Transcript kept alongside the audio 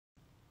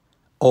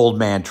Old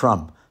man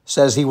Trump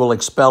says he will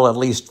expel at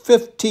least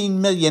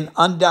 15 million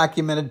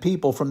undocumented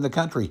people from the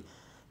country.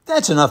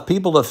 That's enough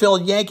people to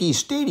fill Yankee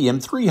Stadium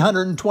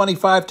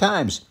 325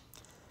 times.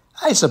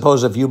 I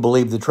suppose if you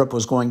believed the Trump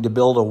was going to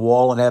build a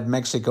wall and have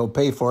Mexico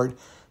pay for it,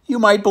 you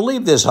might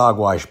believe this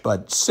hogwash,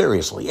 but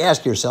seriously,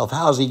 ask yourself,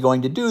 how's he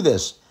going to do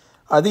this?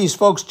 Are these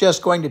folks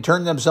just going to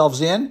turn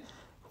themselves in?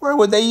 Where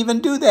would they even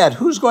do that?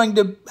 Who's going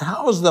to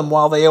house them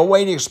while they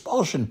await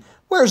expulsion?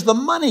 Where's the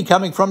money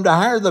coming from to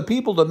hire the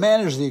people to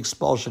manage the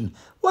expulsion?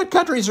 What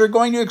countries are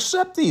going to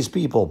accept these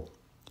people?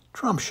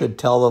 Trump should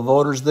tell the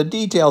voters the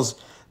details,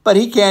 but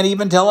he can't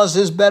even tell us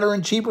his better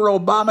and cheaper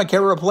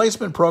Obamacare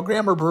replacement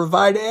program or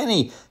provide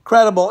any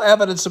credible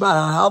evidence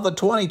about how the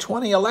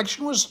 2020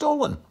 election was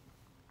stolen.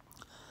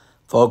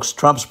 Folks,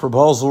 Trump's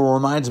proposal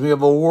reminds me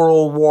of a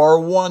World War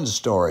I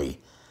story.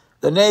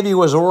 The Navy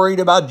was worried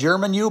about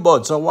German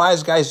U-boats. A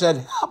wise guy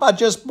said, how about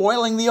just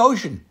boiling the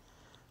ocean?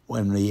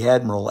 When the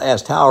admiral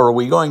asked, how are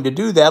we going to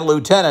do that,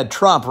 Lieutenant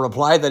Trump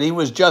replied that he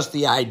was just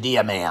the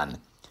idea man.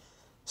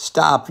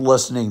 Stop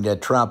listening to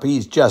Trump.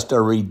 He's just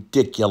a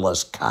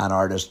ridiculous con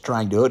artist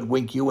trying to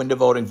hoodwink you into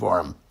voting for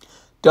him.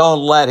 Don't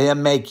let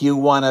him make you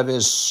one of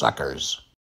his suckers.